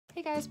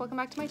Hey guys, welcome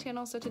back to my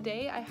channel. So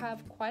today I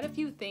have quite a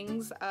few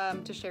things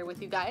to share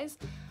with you guys.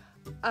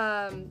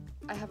 I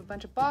have a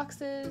bunch of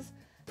boxes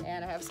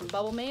and I have some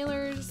bubble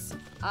mailers.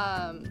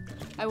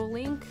 I will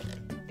link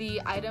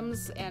the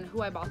items and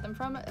who I bought them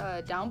from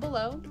down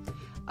below.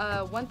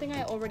 One thing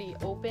I already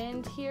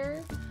opened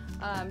here,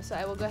 so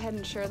I will go ahead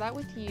and share that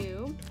with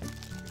you.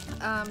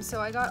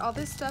 So I got all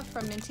this stuff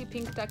from Minty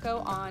Pink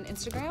Deco on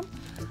Instagram.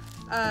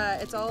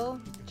 It's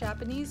all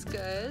Japanese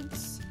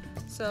goods.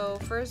 So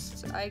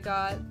first I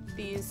got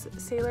these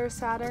Sailor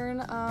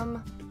Saturn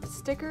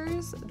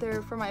stickers.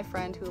 They're for my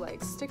friend who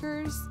likes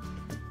stickers.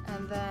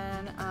 And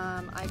then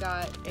I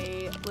got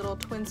a little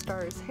Twin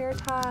Stars hair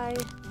tie.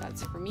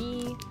 That's for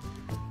me.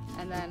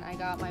 And then I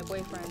got my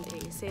boyfriend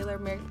a Sailor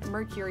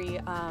Mercury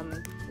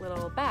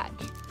little badge.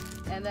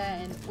 And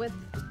then with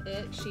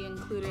it, she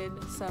included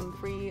some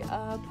free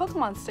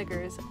Pokemon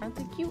stickers. Aren't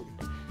they cute?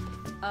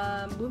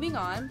 Moving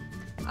on.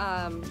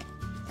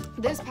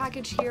 This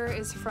package here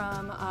is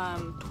from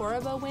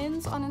Toraba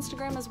Wins on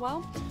Instagram as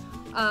well.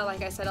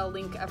 Like I said, I'll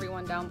link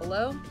everyone down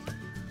below.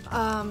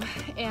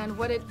 And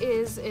what it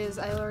is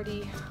I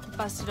already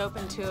busted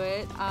open to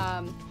it.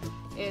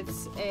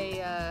 It's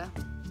a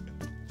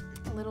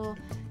little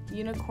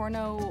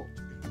unicorno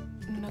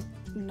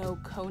no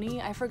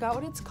Cony. I forgot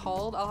what it's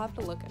called. I'll have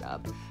to look it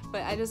up.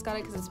 But I just got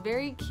it because it's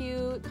very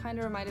cute. Kind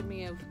of reminded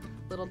me of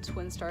little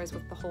Twin Stars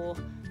with the whole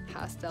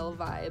pastel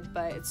vibe,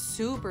 but it's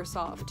super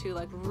soft too,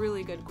 like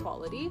really good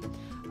quality.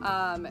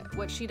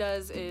 What she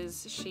does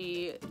is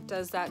she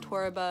does that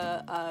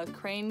Toraba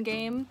crane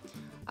game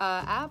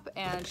app,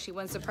 and she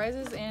wins the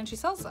prizes and she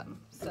sells them.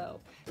 So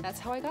that's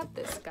how I got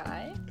this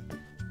guy.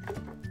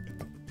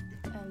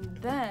 And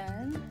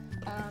then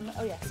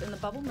oh yes, in the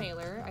bubble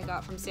mailer I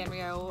got from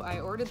Sanrio. I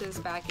ordered this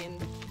back in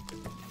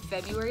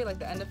February, like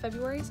the end of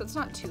February, so it's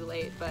not too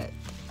late, but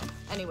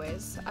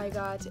anyways, I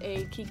got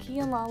a Kiki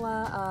and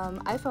Lala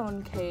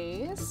iPhone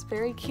case,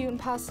 very cute and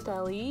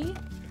pastel-y.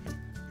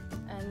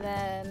 And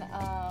then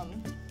I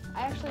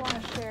actually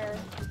want to share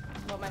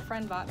what my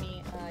friend bought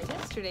me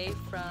yesterday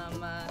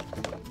from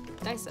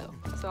Daiso.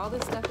 So all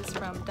this stuff is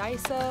from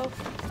Daiso.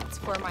 It's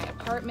for my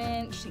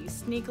apartment. She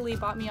sneakily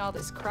bought me all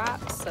this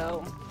crap,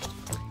 so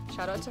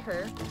shout out to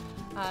her.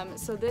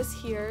 So this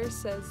here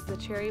says the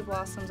cherry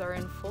blossoms are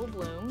in full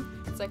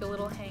bloom. It's like a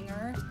little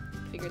hanger.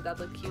 Figured that'd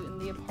look cute in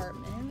the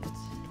apartment.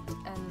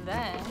 And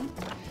then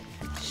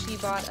she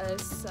bought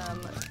us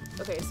some,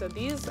 okay, so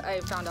these I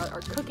found out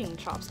are cooking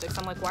chopsticks.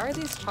 I'm like, why are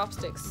these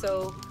chopsticks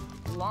so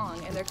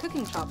long? And they're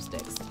cooking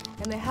chopsticks.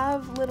 And they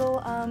have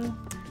little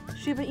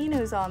Shiba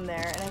Inus on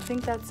there, and I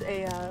think that's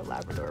a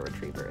Labrador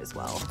Retriever as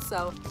well.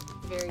 So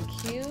very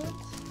cute.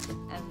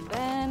 And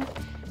then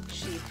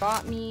she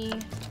bought me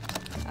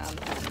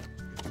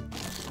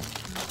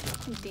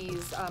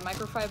these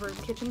microfiber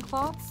kitchen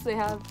cloths. They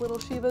have little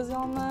Shibas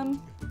on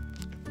them.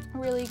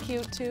 Really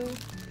cute too.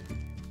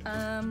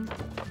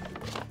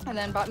 And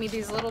then bought me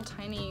these little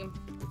tiny,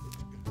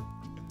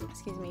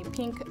 excuse me,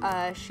 pink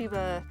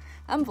Shiba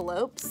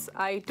envelopes.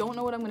 I don't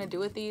know what I'm gonna do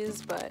with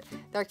these, but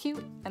they're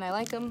cute and I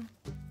like them.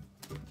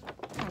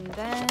 And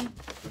then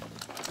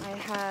I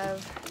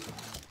have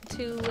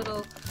two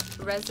little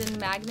resin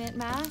magnet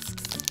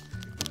masks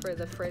for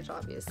the fridge,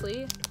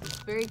 obviously.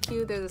 Very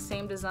cute, they're the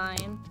same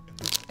design.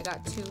 I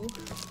got two.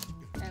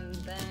 And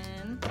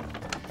then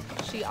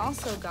she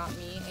also got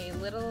me a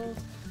little,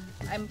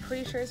 I'm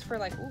pretty sure it's for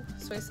like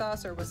soy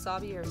sauce or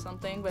wasabi or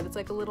something, but it's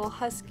like a little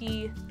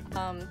husky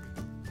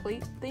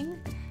plate thing.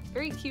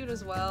 Very cute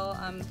as well.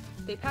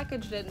 They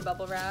packaged it in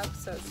bubble wrap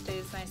so it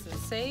stays nice and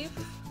safe.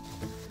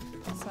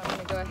 So I'm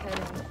gonna go ahead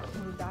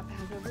and move that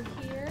bag over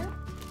here.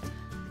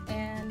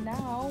 And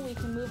now we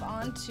can move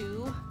on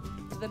to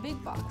the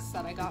big box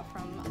that I got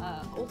from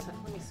Ulta.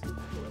 Let me scoop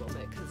up a little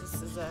bit because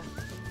this is a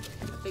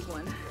big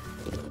one.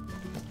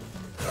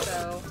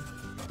 So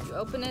you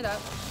open it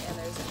up and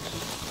there's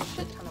a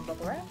shit ton of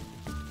bubble wrap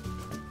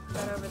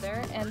right over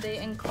there, and they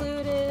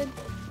included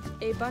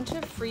a bunch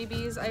of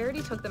freebies. I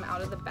already took them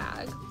out of the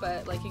bag,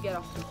 but like you get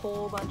a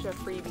whole bunch of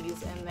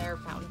freebies in there: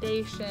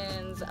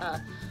 foundations,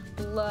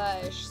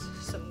 blush,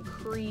 some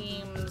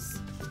creams.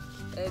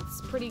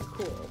 It's pretty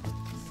cool.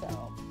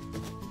 So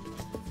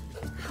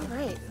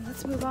alright,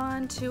 let's move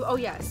on to, oh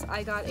yes,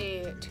 I got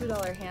a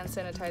 $2 hand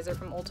sanitizer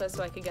from Ulta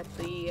so I could get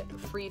the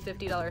free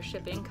 $50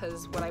 shipping,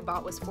 because what I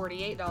bought was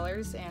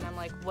 $48, and I'm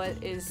like,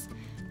 what is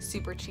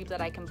super cheap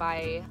that I can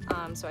buy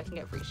so I can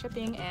get free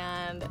shipping?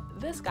 And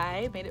this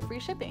guy made it free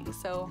shipping,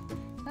 so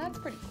that's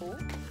pretty cool.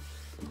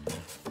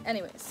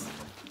 Anyways,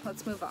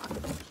 let's move on.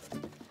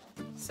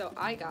 So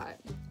I got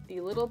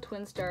the little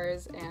Twin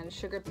Stars and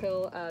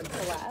Sugarpill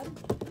collab,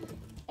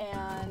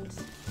 and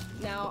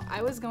now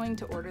I was going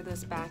to order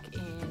this back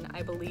in,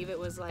 I believe it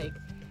was like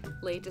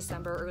late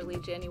December, early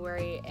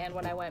January, and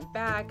when I went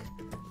back,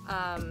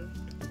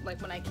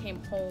 like when I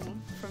came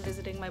home from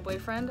visiting my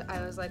boyfriend,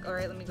 I was like, all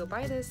right, let me go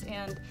buy this,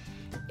 and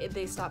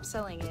they stopped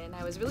selling it, and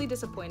I was really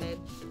disappointed.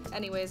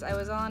 Anyways, I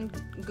was on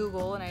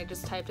Google and I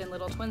just typed in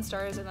little twin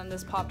stars, and then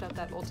this popped up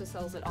that Ulta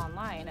sells it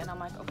online, and I'm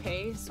like,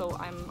 okay, so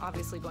I'm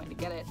obviously going to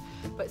get it.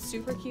 But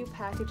super cute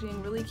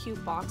packaging, really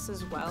cute box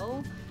as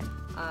well.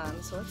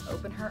 So let's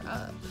open her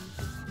up.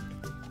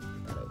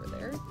 Put that over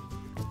there.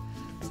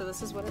 So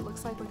this is what it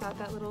looks like without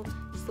that little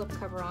slip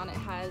cover on. It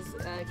has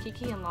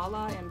Kiki and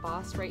Lala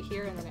embossed right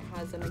here, and then it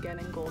has them again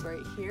in gold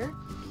right here.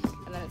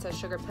 And then it says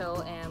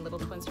Sugarpill and Little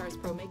Twin Stars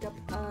Pro Makeup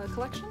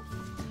Collection.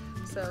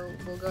 So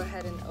we'll go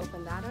ahead and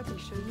open that up and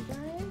show you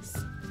guys.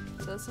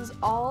 So this is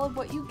all of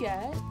what you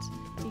get.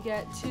 You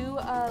get 2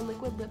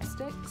 liquid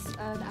lipsticks,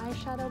 an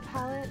eyeshadow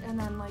palette, and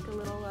then like a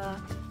little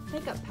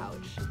makeup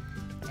pouch.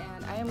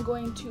 And I am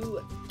going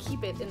to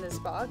keep it in this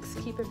box,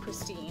 keep it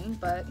pristine,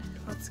 but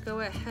let's go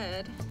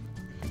ahead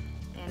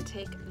and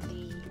take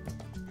the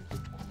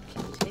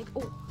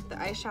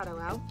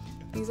eyeshadow out.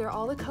 These are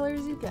all the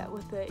colors you get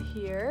with it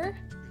here.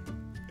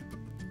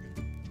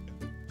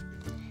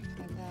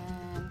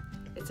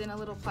 It's in a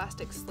little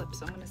plastic slip,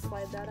 so I'm going to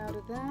slide that out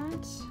of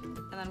that.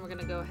 And then we're going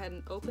to go ahead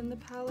and open the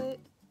palette.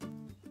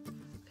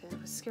 Okay,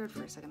 I was scared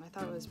for a second. I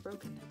thought it was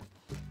broken.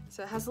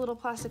 So it has a little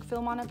plastic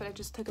film on it, but I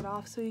just took it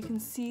off so you can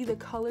see the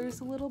colors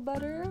a little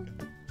better.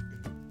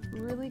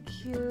 Really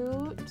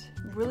cute.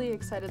 Really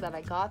excited that I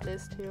got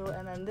this too.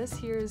 And then this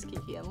here is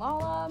Kiki and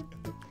Lala.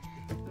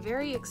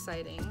 Very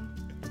exciting.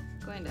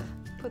 Going to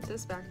put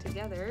this back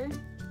together.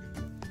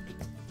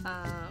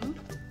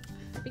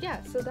 But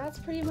yeah, so that's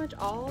pretty much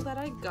all that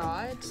I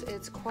got.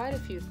 It's quite a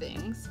few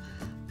things.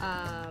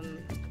 And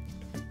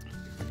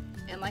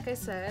like I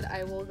said,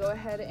 I will go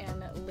ahead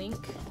and link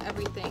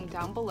everything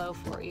down below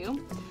for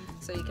you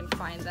so you can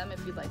find them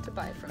if you'd like to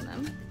buy from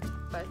them.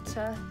 But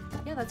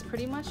yeah, that's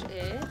pretty much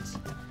it.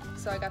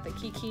 So I got the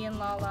Kiki and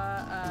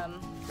Lala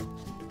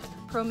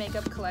Pro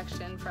Makeup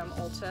Collection from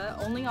Ulta.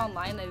 Only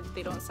online,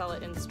 they don't sell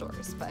it in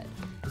stores, but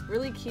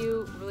really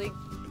cute,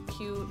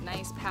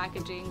 nice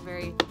packaging,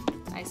 very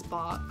nice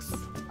box. So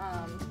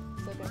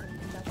go ahead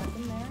and put that back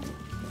in there.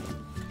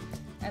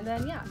 And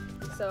then yeah,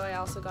 so I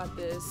also got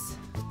this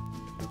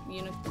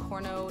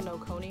Unicorno no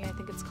Cony, I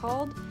think it's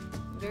called.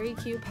 Very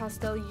cute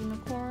pastel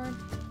unicorn.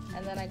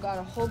 And then I got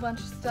a whole bunch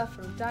of stuff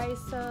from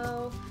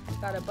Daiso.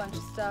 Got a bunch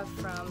of stuff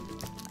from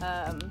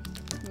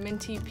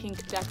Minty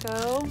Pink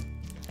Deco.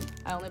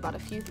 I only bought a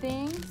few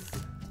things.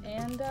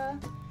 And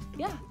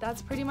yeah,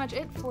 that's pretty much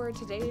it for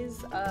today's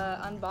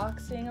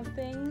unboxing of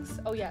things.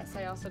 Oh yes,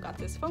 I also got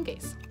this phone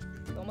case.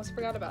 Almost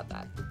forgot about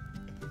that.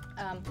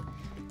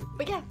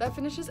 But yeah, that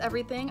finishes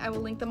everything. I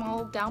will link them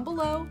all down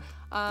below.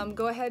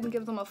 Go ahead and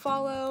give them a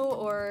follow,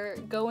 or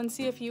go and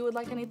see if you would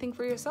like anything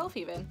for yourself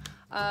even.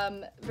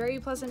 Very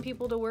pleasant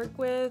people to work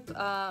with.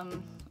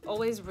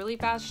 Always really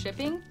fast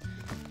shipping.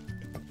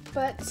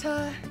 But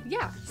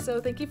yeah,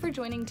 so thank you for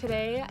joining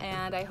today,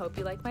 and I hope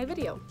you liked my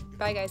video.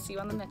 Bye guys, see you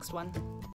on the next one.